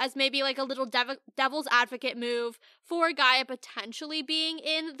well as maybe a little devil's advocate move for Gaia potentially being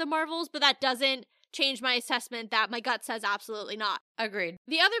in the Marvels, but that doesn't change my assessment that my gut says absolutely not. Agreed.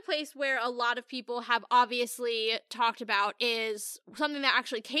 The other place where a lot of people have obviously talked about is something that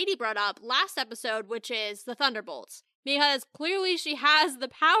actually Katie brought up last episode, which is the Thunderbolts. Because clearly she has the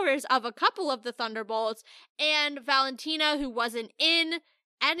powers of a couple of the Thunderbolts, and Valentina, who wasn't in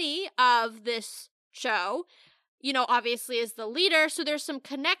any of this show, obviously is the leader, so there's some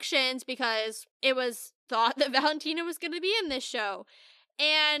connections because it was thought that Valentina was going to be in this show.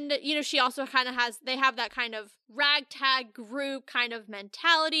 And, she also kind of they have that kind of ragtag group kind of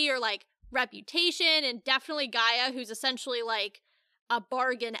mentality, or reputation, and definitely Gaia, who's essentially like a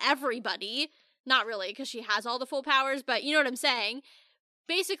bargain everybody. Not really, because she has all the full powers, but you know what I'm saying.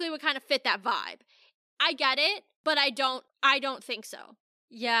 Basically would kind of fit that vibe. I get it, but I don't think so.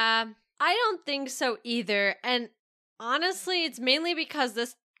 Yeah, I don't think so either. And honestly, it's mainly because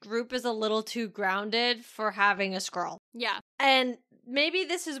this group is a little too grounded for having a Skrull. Yeah. And maybe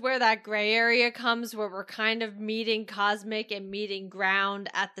this is where that gray area comes, where we're kind of meeting cosmic and meeting ground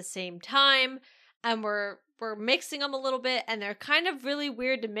at the same time, and we're mixing them a little bit, and they're kind of really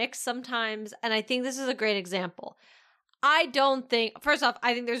weird to mix sometimes, and I think this is a great example. First off,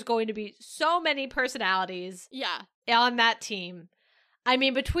 I think there's going to be so many personalities on that team. I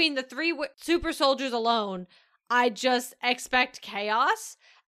mean, between the three super soldiers alone, I just expect chaos.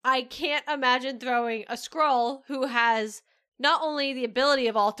 I can't imagine throwing a Skrull who has not only the ability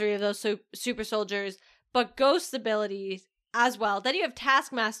of all three of those super soldiers, but ghost abilities as well. Then you have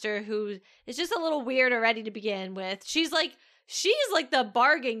Taskmaster, who is just a little weird already to begin with. She's like the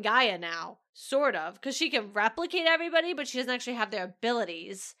bargain Gaia now, sort of, because she can replicate everybody, but she doesn't actually have their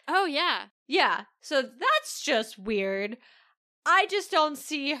abilities. Oh, yeah. Yeah, so that's just weird. I just don't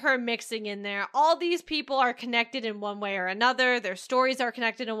see her mixing in there. All these people are connected in one way or another. Their stories are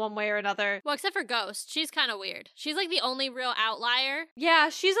connected in one way or another. Well, except for Ghost. She's kind of weird. She's like the only real outlier. Yeah,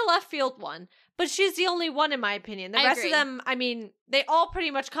 she's a left field one. But she's the only one in my opinion. The rest of them, I mean, they all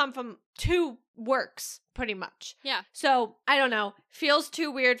pretty much come from two works, pretty much. Yeah. So, I don't know. Feels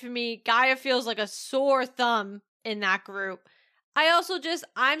too weird for me. Gaia feels like a sore thumb in that group.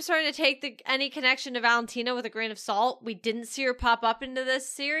 I'm starting to take any connection to Valentina with a grain of salt. We didn't see her pop up into this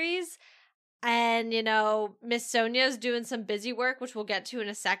series. And, Miss Sonia's doing some busy work, which we'll get to in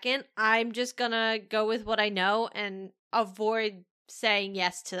a second. I'm just gonna go with what I know and avoid saying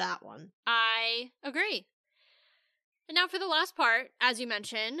yes to that one. I agree. And now for the last part, as you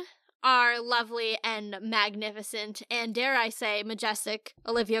mentioned, our lovely and magnificent and, dare I say, majestic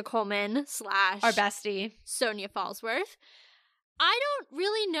Olivia Colman / our bestie, Sonia Fallsworth. I don't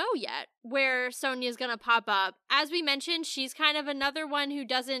really know yet where Sonia's gonna pop up. As we mentioned, she's kind of another one who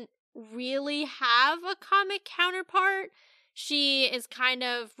doesn't really have a comic counterpart. She is kind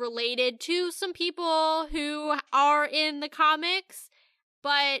of related to some people who are in the comics,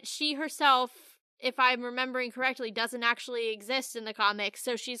 but she herself, if I'm remembering correctly, doesn't actually exist in the comics,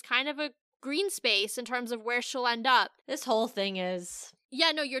 so she's kind of a green space in terms of where she'll end up. This whole thing is...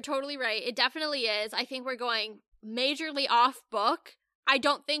 Yeah, no, you're totally right. It definitely is. I think we're going majorly off book. I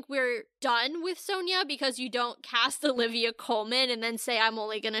don't think we're done with Sonia, because you don't cast Olivia Colman and then say, I'm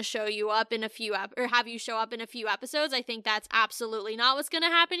only going to show you up in a few or have you show up in a few episodes. I think that's absolutely not what's going to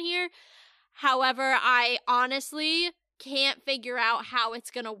happen here. However, I honestly can't figure out how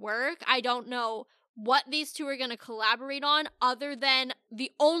it's going to work. I don't know what these two are going to collaborate on, other than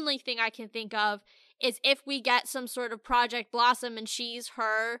the only thing I can think of is if we get some sort of Project Blossom and she's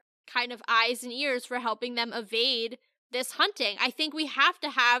her kind of eyes and ears for helping them evade this hunting. I think we have to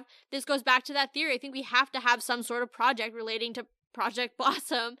have, this goes back to that theory, I think we have to have some sort of project relating to Project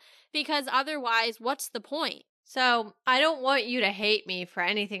Blossom, because otherwise, what's the point? So, I don't want you to hate me for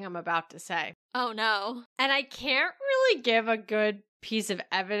anything I'm about to say. Oh no. And I can't really give a good piece of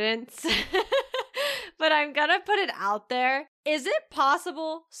evidence, but I'm gonna put it out there. Is it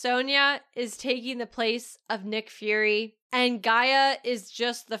possible Sonia is taking the place of Nick Fury and Gaia is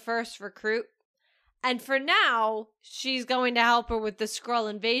just the first recruit? And for now, she's going to help her with the Skrull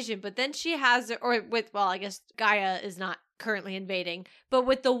invasion, but then she has, I guess Gaia is not currently invading, but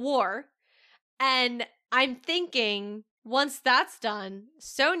with the war. And I'm thinking, once that's done,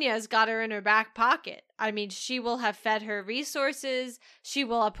 Sonia's got her in her back pocket. I mean, she will have fed her resources. She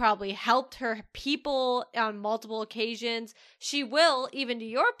will have probably helped her people on multiple occasions. She will, even to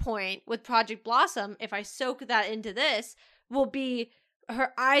your point, with Project Blossom, if I soak that into this, will be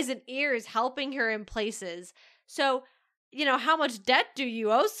her eyes and ears helping her in places. So, how much debt do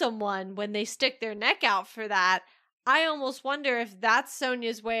you owe someone when they stick their neck out for that? I almost wonder if that's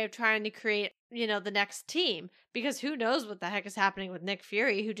Sonia's way of trying to create, the next team. Because who knows what the heck is happening with Nick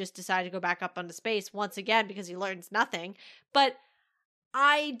Fury, who just decided to go back up into space once again because he learns nothing. But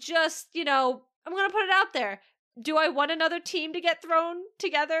I just, I'm going to put it out there. Do I want another team to get thrown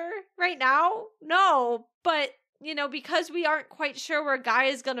together right now? No, but because we aren't quite sure where Gaia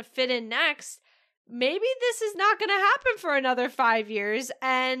is going to fit in next, maybe this is not going to happen for another 5 years,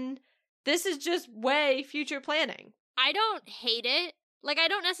 and this is just way future planning. I don't hate it. I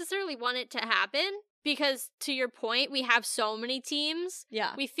don't necessarily want it to happen, because to your point, we have so many teams.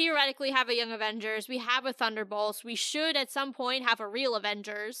 Yeah. We theoretically have a Young Avengers. We have a Thunderbolts. We should at some point have a real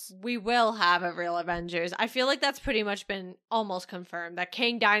Avengers. We will have a real Avengers. I feel like that's pretty much been almost confirmed that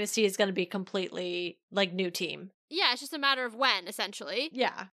Kang Dynasty is going to be completely like new team. Yeah, it's just a matter of when, essentially.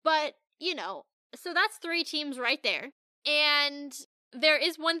 Yeah. But, you know, so that's 3 teams right there. And there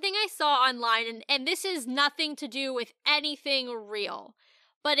is one thing I saw online, and this is nothing to do with anything real,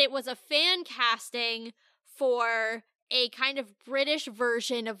 but it was a fan casting for a kind of British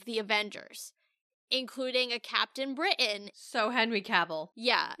version of the Avengers, including a Captain Britain. So Henry Cavill.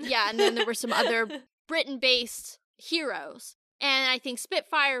 Yeah, and then there were some other Britain-based heroes. And I think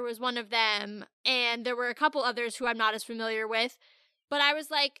Spitfire was one of them, and there were a couple others who I'm not as familiar with. But I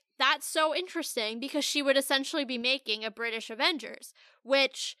was like, that's so interesting, because she would essentially be making a British Avengers,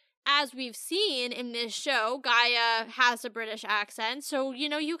 which, as we've seen in this show, Gaia has a British accent, so, you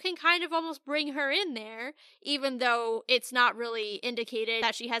know, you can kind of almost bring her in there, even though it's not really indicated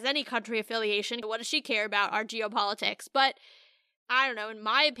that she has any country affiliation. What does she care about our geopolitics? But I don't know, in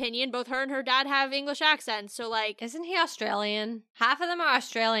my opinion, both her and her dad have English accents, so like... Isn't he Australian? Half of them are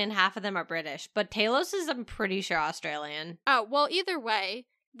Australian, half of them are British, but Talos is, I'm pretty sure, Australian. Oh, well, either way,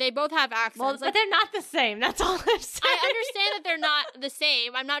 they both have accents. Well, but they're not the same, that's all I'm saying. I understand that they're not the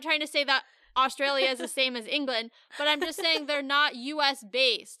same. I'm not trying to say that Australia is the same as England, but I'm just saying they're not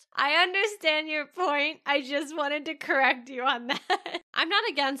US-based. I understand your point. I just wanted to correct you on that. I'm not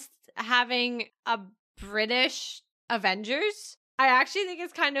against having a British Avengers. I actually think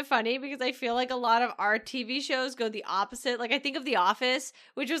it's kind of funny because I feel like a lot of our TV shows go the opposite. Like, I think of The Office,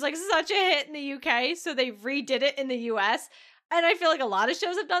 which was like such a hit in the UK, so they redid it in the US. And I feel like a lot of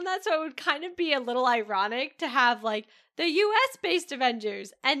shows have done that, so it would kind of be a little ironic to have like the US-based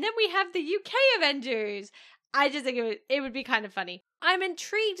Avengers, and then we have the UK Avengers. I just think it would be kind of funny. I'm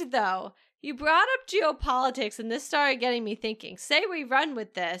intrigued though. You brought up geopolitics, and this started getting me thinking. Say we run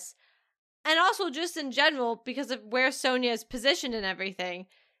with this. And also just in general, because of where Sonya is positioned and everything,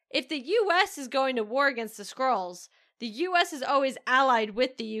 if the US is going to war against the Skrulls, the US is always allied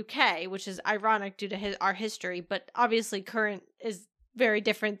with the UK, which is ironic due to our history, but obviously current is very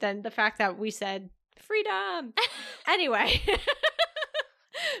different than the fact that we said freedom. Anyway.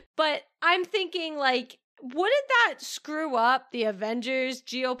 But I'm thinking, like, wouldn't that screw up the Avengers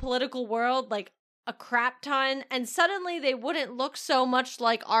geopolitical world, like, a crap ton, and suddenly they wouldn't look so much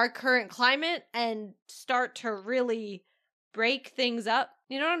like our current climate and start to really break things up?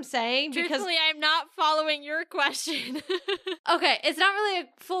 You know what I'm saying? Truthfully, I'm not following your question. Okay, it's not really a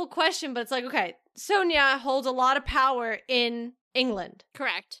full question, but it's like, okay, Sonya holds a lot of power in England.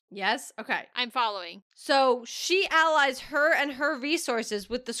 Correct. Yes? Okay. I'm following. So she allies her and her resources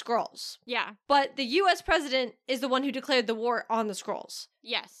with the Skrulls. Yeah. But the US president is the one who declared the war on the Skrulls.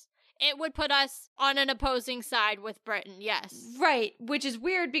 Yes. It would put us on an opposing side with Britain, yes. Right, which is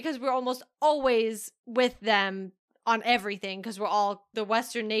weird because we're almost always with them on everything, because we're all, the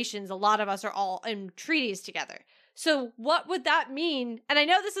Western nations, a lot of us are all in treaties together. So what would that mean? And I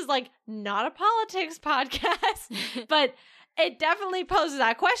know this is like not a politics podcast, but it definitely poses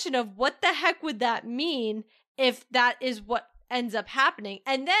that question of what the heck would that mean if that is what ends up happening?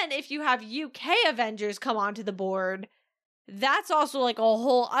 And then if you have UK Avengers come onto the board, that's also like a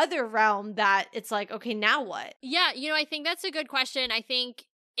whole other realm that it's like, okay, now what? Yeah, you know, I think that's a good question. I think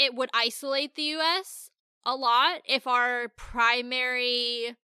it would isolate the US a lot if our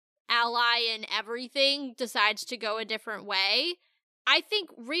primary ally in everything decides to go a different way. I think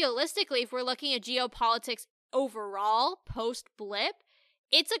realistically, if we're looking at geopolitics overall, post-blip,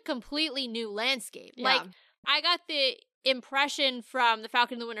 it's a completely new landscape. Yeah. Like, I got the impression from The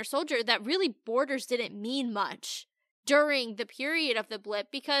Falcon and the Winter Soldier that really borders didn't mean much during the period of the blip,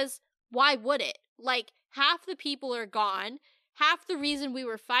 because why would it? Like, half the people are gone. Half the reason we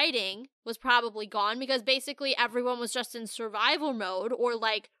were fighting was probably gone because basically everyone was just in survival mode or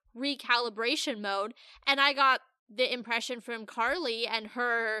like recalibration mode. And I got the impression from Carly and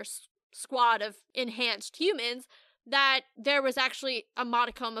her squad of enhanced humans that there was actually a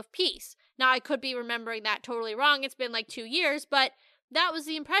modicum of peace. Now, I could be remembering that totally wrong. It's been like 2 years, but that was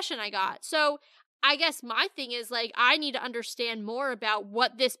the impression I got. So I guess my thing is, like, I need to understand more about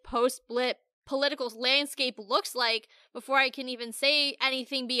what this post-blip political landscape looks like before I can even say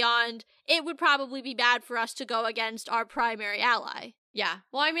anything beyond it would probably be bad for us to go against our primary ally. Yeah.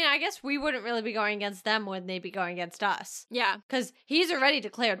 Well, I mean, I guess we wouldn't really be going against them when they'd be going against us. Yeah. Because he's already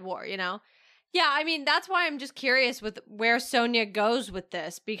declared war, you know? Yeah, I mean, that's why I'm just curious with where Sonya goes with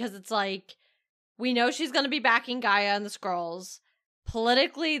this, because it's like, we know she's going to be backing Gaia and the Skrulls.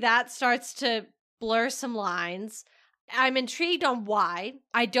 Politically, that starts to blur some lines. I'm intrigued on why.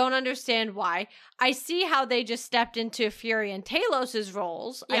 I don't understand why. I see how they just stepped into Fury and Talos's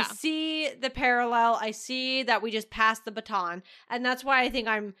roles. Yeah. I see the parallel. I see that we just passed the baton. And that's why I think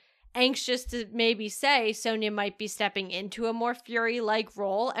I'm anxious to maybe say Sonya might be stepping into a more Fury-like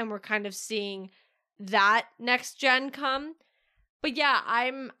role, and we're kind of seeing that next gen come. But yeah,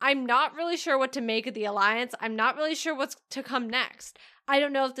 I'm not really sure what to make of the Alliance. I'm not really sure what's to come next. I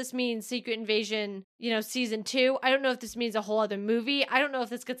don't know if this means Secret Invasion, season 2. I don't know if this means a whole other movie. I don't know if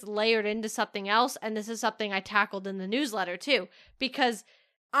this gets layered into something else. And this is something I tackled in the newsletter too, because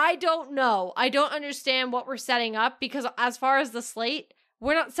I don't know. I don't understand what we're setting up, because as far as the slate,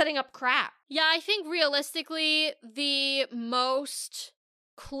 we're not setting up crap. Yeah, I think realistically, the most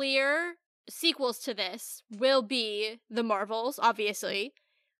clear sequels to this will be the Marvels, obviously.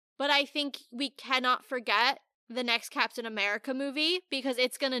 But I think we cannot forget the next Captain America movie, because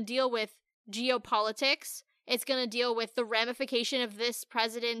it's going to deal with geopolitics. It's going to deal with the ramification of this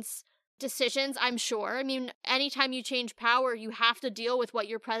president's decisions, I'm sure. I mean, anytime you change power, you have to deal with what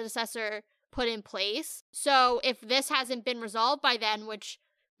your predecessor put in place. So if this hasn't been resolved by then, which,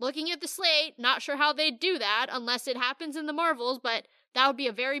 looking at the slate, not sure how they'd do that unless it happens in the Marvels, but that would be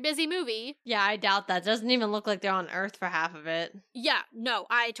a very busy movie. Yeah, I doubt that. Doesn't even look like they're on Earth for half of it. Yeah, no,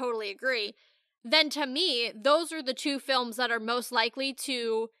 I totally agree. Then to me, those are the two films that are most likely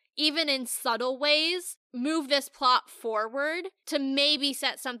to, even in subtle ways, move this plot forward to maybe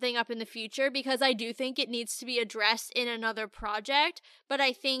set something up in the future, because I do think it needs to be addressed in another project, but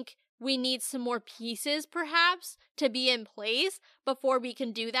I think we need some more pieces, perhaps, to be in place before we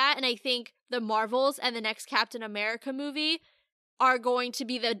can do that, and I think the Marvels and the next Captain America movie are going to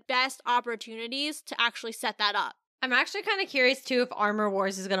be the best opportunities to actually set that up. I'm actually kind of curious, too, if Armor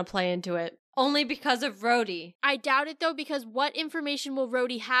Wars is going to play into it. Only because of Rhodey. I doubt it, though, because what information will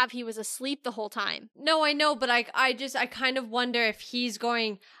Rhodey have? He was asleep the whole time. No, I know, but I kind of wonder if he's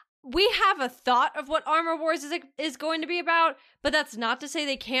going... We have a thought of what Armor Wars is going to be about, but that's not to say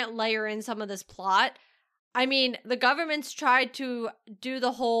they can't layer in some of this plot. I mean, the government's tried to do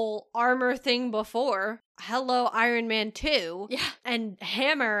the whole armor thing before. Hello, Iron Man 2. Yeah. And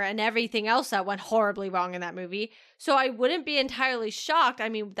Hammer and everything else that went horribly wrong in that movie. So I wouldn't be entirely shocked. I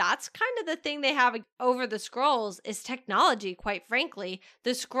mean, that's kind of the thing they have over the Skrulls is technology, quite frankly.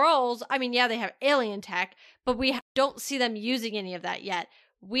 The Skrulls, I mean, yeah, they have alien tech, but we don't see them using any of that yet.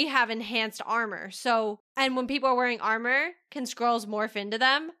 We have enhanced armor. So, and when people are wearing armor, can Skrulls morph into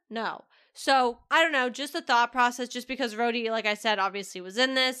them? No. So, I don't know, just the thought process, just because Rhodey, like I said, obviously was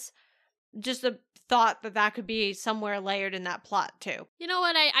in this, just the thought that could be somewhere layered in that plot, too. You know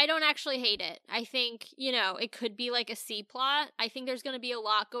what? I don't actually hate it. I think, it could be like a C plot. I think there's going to be a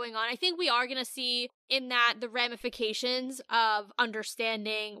lot going on. I think we are going to see in that the ramifications of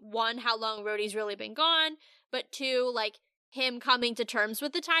understanding, one, how long Rhodey's really been gone, but two, like, him coming to terms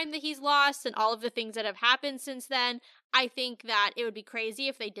with the time that he's lost and all of the things that have happened since then. I think that it would be crazy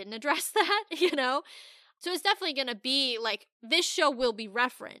if they didn't address that, So it's definitely going to be, like, this show will be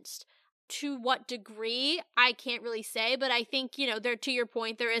referenced. To what degree, I can't really say, but I think, there, to your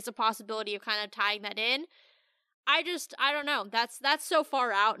point, there is a possibility of kind of tying that in. I don't know. That's so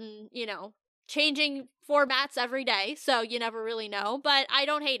far out and, changing formats every day, so you never really know, but I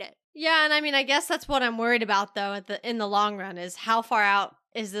don't hate it. Yeah, and I mean, I guess that's what I'm worried about, though, in the long run, is how far out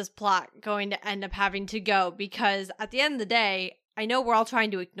is this plot going to end up having to go? Because at the end of the day, I know we're all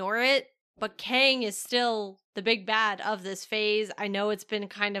trying to ignore it, but Kang is still the big bad of this phase. I know it's been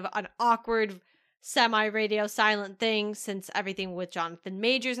kind of an awkward semi-radio silent thing since everything with Jonathan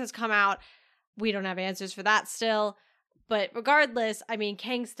Majors has come out. We don't have answers for that still. But regardless, I mean,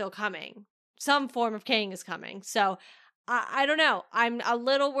 Kang's still coming. Some form of Kang is coming. So I don't know. I'm a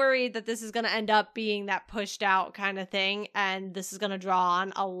little worried that this is going to end up being that pushed out kind of thing, and this is going to draw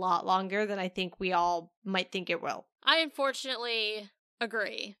on a lot longer than I think we all might think it will. I unfortunately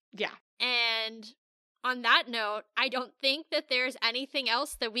agree. Yeah. And on that note, I don't think that there's anything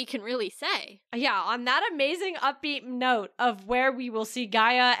else that we can really say. Yeah, on that amazing upbeat note of where we will see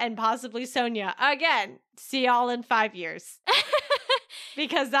Gaia and possibly Sonya again, see y'all in 5 years.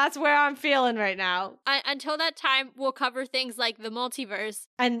 Because that's where I'm feeling right now. Until that time, we'll cover things like the multiverse.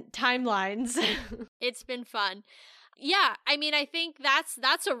 And timelines. It's been fun. Yeah, I mean, I think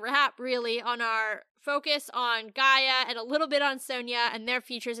that's a wrap, really, on our focus on Gaia and a little bit on Sonya and their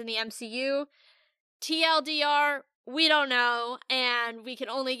features in the MCU. TLDR, we don't know, and we can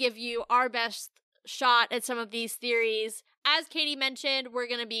only give you our best shot at some of these theories. As Katie mentioned, we're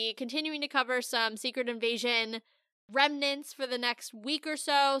going to be continuing to cover some Secret Invasion remnants for the next week or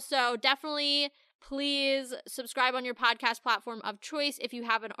so definitely Please subscribe on your podcast platform of choice if you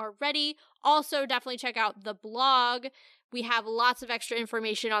haven't already. Also, definitely check out the blog. We have lots of extra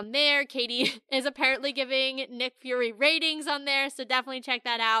information on there. Katie is apparently giving Nick Fury ratings on there, so definitely check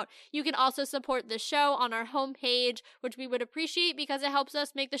that out. You can also support the show on our homepage, which we would appreciate because it helps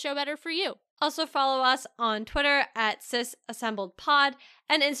us make the show better for you. Also follow us on Twitter at SisAssembledPod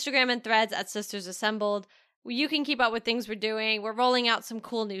and Instagram and Threads at SistersAssembled. You can keep up with things we're doing. We're rolling out some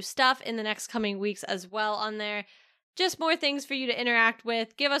cool new stuff in the next coming weeks as well on there. Just more things for you to interact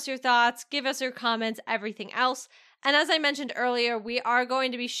with. Give us your thoughts, give us your comments, everything else. And as I mentioned earlier, we are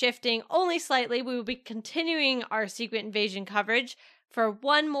going to be shifting only slightly. We will be continuing our Secret Invasion coverage for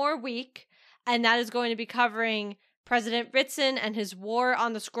one more week, and that is going to be covering President Ritson and his war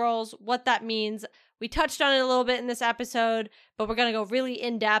on the Skrulls, what that means. We touched on it a little bit in this episode, but we're going to go really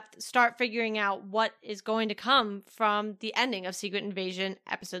in-depth, start figuring out what is going to come from the ending of Secret Invasion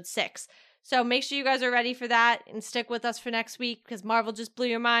Episode 6. So make sure you guys are ready for that and stick with us for next week because Marvel just blew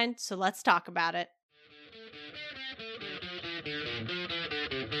your mind, so let's talk about it.